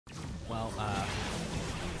Well,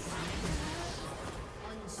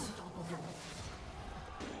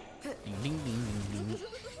 ding, ding, ding, ding, ding.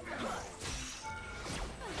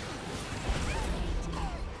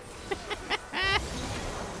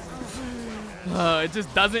 It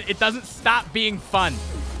just doesn't stop being fun.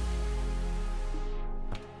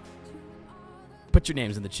 Put your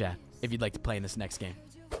names in the chat if you'd like to play in this next game.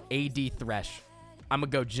 AD Thresh. I'm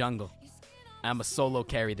gonna go jungle. I'm a solo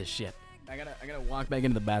carry this shit. I gotta walk back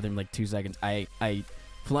into the bathroom like 2 seconds. I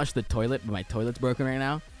flushed the toilet, but my toilet's broken right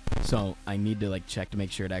now. So I need to like check to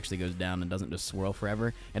make sure it actually goes down and doesn't just swirl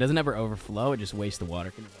forever. It doesn't ever overflow, it just wastes the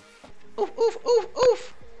water. Oof, oof, oof,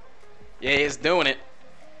 oof. Yeah, it's doing it.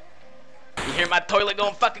 You hear my toilet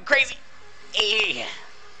going fucking crazy? Yeah.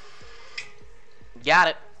 Got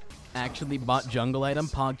it. Actually bought jungle item,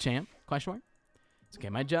 PogChamp, question mark. It's okay,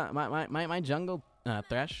 my jungle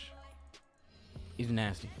Thresh, he's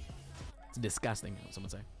nasty. It's disgusting, someone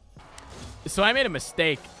say. So I made a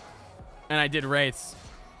mistake, and I did wraiths.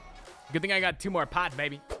 Good thing I got 2 more pots,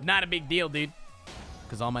 baby. Not a big deal, dude.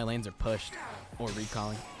 Because all my lanes are pushed or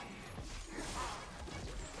recalling.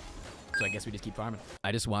 So I guess we just keep farming.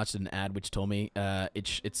 I just watched an ad which told me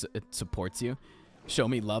it supports you. Show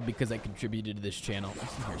me love because I contributed to this channel.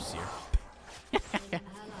 Here's Seer.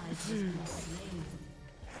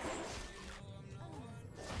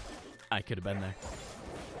 I could have been there.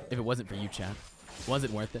 If it wasn't for you, chat. Was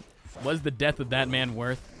it worth it? Was the death of that man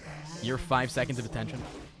worth your 5 seconds of attention?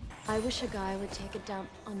 I wish a guy would take a dump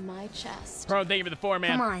on my chest. Bro, thank you for the 4,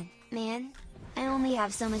 man. Come on, man. I only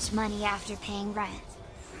have so much money after paying rent.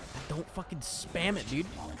 Don't fucking spam it, dude.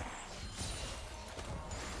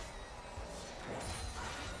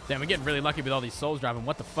 Damn, we're getting really lucky with all these souls dropping.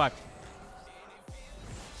 What the fuck?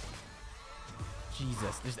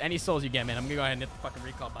 Jesus. There's any souls you get, man. I'm gonna go ahead and hit the fucking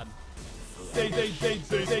recall button.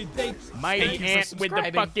 Mighty Ant with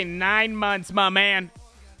the fucking 9 months, my man.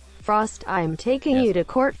 Frost, I'm taking you to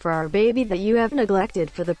court for our baby that you have neglected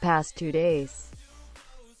for the past 2 days.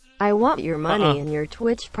 I want your money and your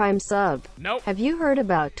Twitch Prime sub. Nope. Have you heard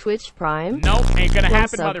about Twitch Prime? Nope, ain't gonna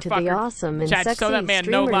happen, sub motherfucker. to the awesome and Chat, sexy show that man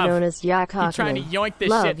streamer no love. known as Yak He's trying to yoink this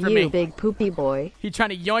Love shit from you, me. big poopy boy. He's trying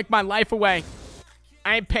to yoink my life away.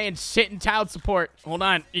 I ain't paying shit in child support. Hold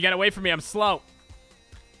on, you gotta wait for me. I'm slow.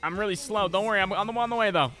 I'm really slow. Don't worry, I'm on the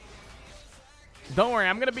way though. Don't worry,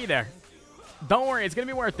 I'm gonna be there. Don't worry, it's gonna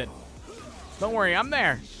be worth it. Don't worry, I'm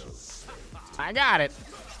there. I got it.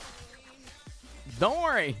 Don't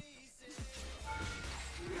worry.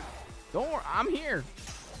 Don't worry, I'm here.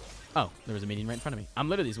 Oh, there was a minion right in front of me. I'm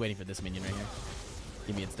literally just waiting for this minion right here.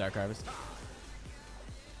 Give me its Dark Harvest.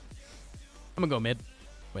 I'm gonna go mid.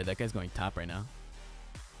 Wait, that guy's going top right now.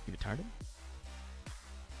 You retarded?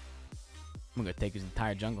 I'm gonna take his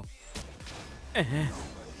entire jungle. Can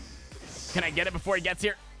I get it before he gets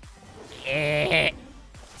here?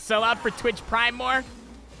 Sell out for Twitch Prime more?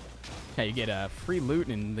 Yeah, you get free loot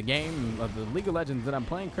in the game of the League of Legends that I'm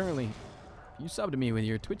playing currently. You sub to me with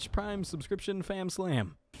your Twitch Prime subscription, fam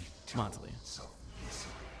slam. Montalia.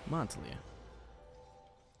 Montalia.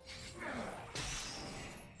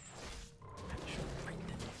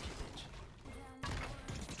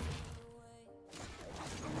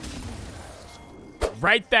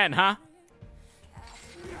 Right then, huh?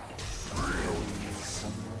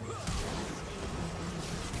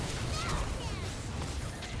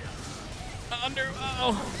 Under.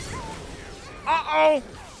 Uh-oh. Uh-oh.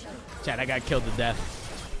 Chat, I got killed to death.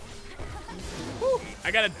 Whew.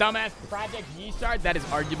 I got a dumbass Project G-Shard. That is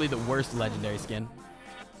arguably the worst legendary skin.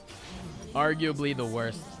 Arguably the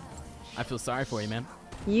worst. I feel sorry for you, man.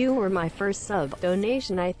 You were my first sub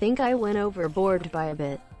donation. I think I went overboard by a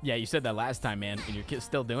bit. Yeah, you said that last time, man, and you're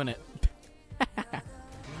still doing it.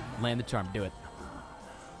 Land the charm. Do it.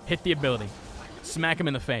 Hit the ability. Smack him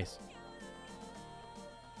in the face.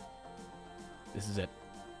 This is it.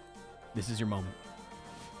 This is your moment.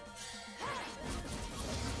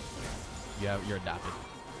 You're adopted.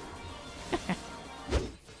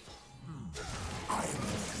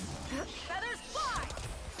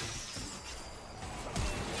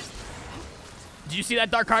 Did you see that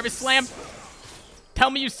Dark Harvest slam? Tell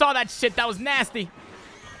me you saw that shit. That was nasty.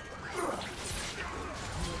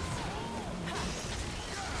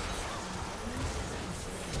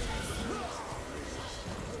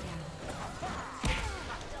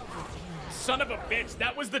 Son of a bitch.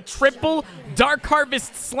 That was the triple Dark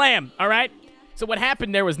Harvest slam, all right? So what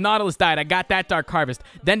happened there was Nautilus died. I got that Dark Harvest.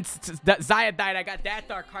 Then Xayah died. I got that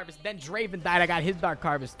Dark Harvest. Then Draven died. I got his Dark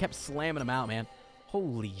Harvest. Kept slamming them out, man.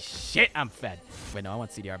 Holy shit, I'm fed. Wait, no, I want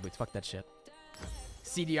CDR boots. Fuck that shit.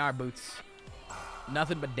 CDR boots.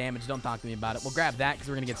 Nothing but damage. Don't talk to me about it. We'll grab that because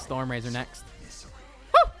we're going to get Storm Razor next.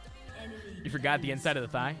 Woo! You forgot the inside of the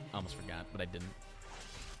thigh? Almost forgot, but I didn't.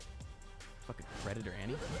 Fucking Predator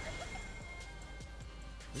Annie.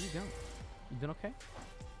 Where you going? You doing okay?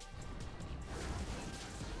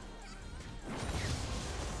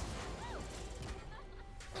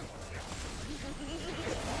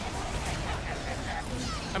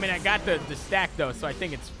 I mean, I got the stack, though, so I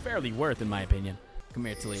think it's fairly worth, in my opinion. Come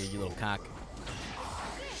here, Talia, you little cock.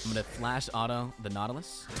 I'm going to flash auto the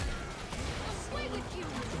Nautilus.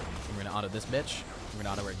 We're going to auto this bitch. We're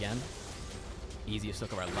going to auto her again. Easiest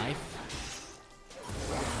hook of our life.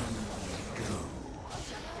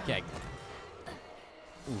 Okay.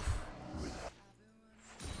 Oof.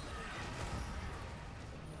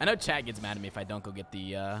 I know chat gets mad at me if I don't go get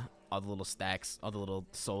the all the little stacks, all the little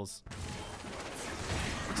souls.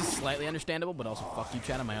 Which is slightly understandable, but also fuck you,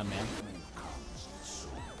 chat. I'm my own man.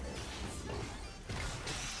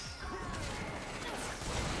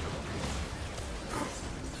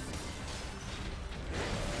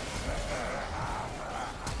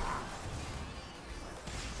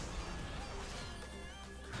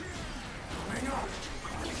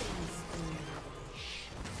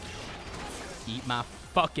 Eat my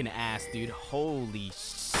fucking ass, dude. Holy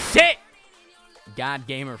shit! God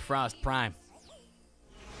Gamer Frost Prime.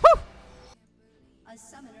 Woo! A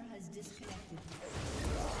summoner has disconnected.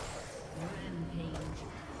 Rampage.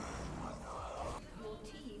 Your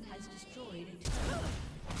team has destroyed a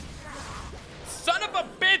Son of a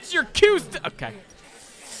bitch, you're accused. Okay.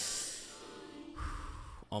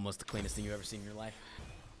 Almost the cleanest thing you've ever seen in your life.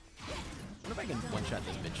 What if I can one-shot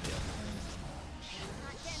this bitch too?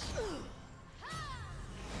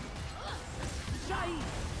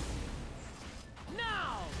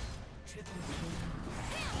 now.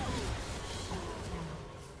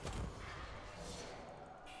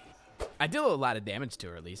 I deal a lot of damage to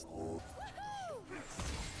her, at least.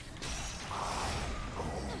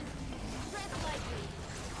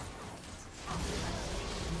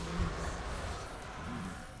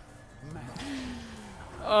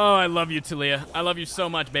 Oh, I love you, Talia. I love you so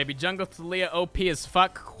much, baby. Jungle Talia OP as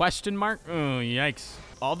fuck, question mark? Oh, yikes.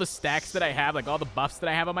 All the stacks that I have, like all the buffs that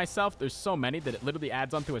I have on myself, there's so many that it literally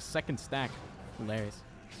adds onto a second stack. Hilarious.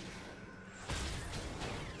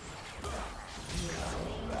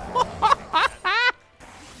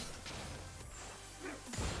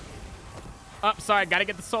 Oh, sorry, gotta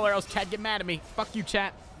get the soul arrows. Chat, get mad at me. Fuck you,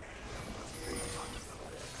 chat.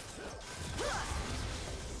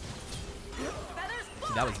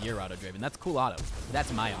 See, that was your auto, Draven. That's cool auto.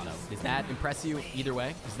 That's my auto. Does that impress you either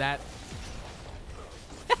way? Is that...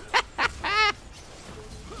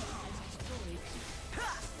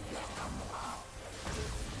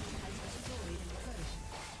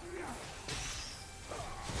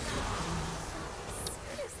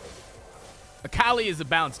 Akali is a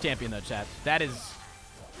balanced champion, though, chat. That is...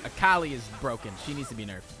 Akali is broken. She needs to be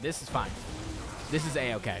nerfed. This is fine. This is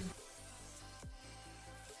A-okay.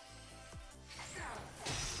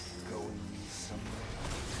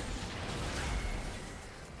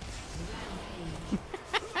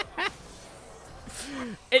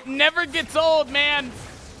 It never gets old, man!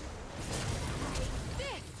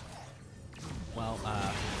 Well,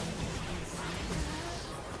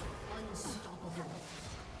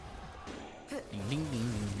 Ding, ding,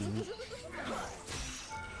 ding, ding, ding.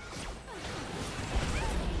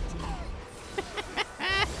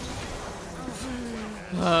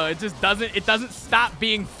 Oh, it just doesn't stop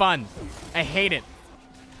being fun. I hate it.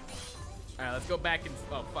 All right, let's go back and,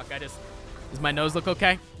 oh fuck, does my nose look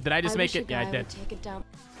okay? Did I just make it? Yeah, I did. Take a dump.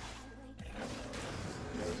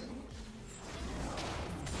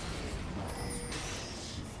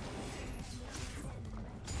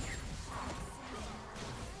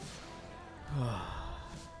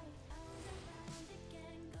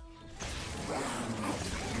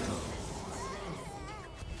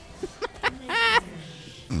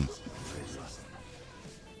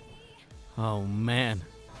 Oh man.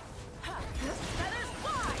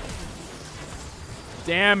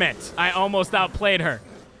 Damn it. I almost outplayed her.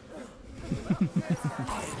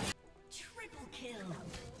 Triple kill.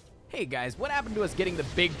 Hey guys, what happened to us getting the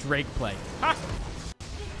big Drake play? Huh?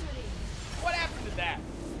 What happened to that?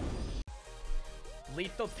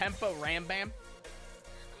 Lethal Tempo Ram Bam?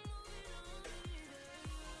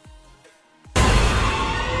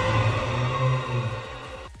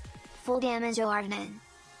 Full damage Arden.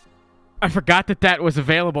 I forgot that was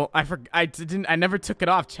available. I never took it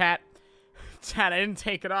off, chat. Chat, I didn't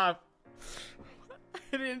take it off.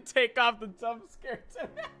 I didn't take off the jump scare.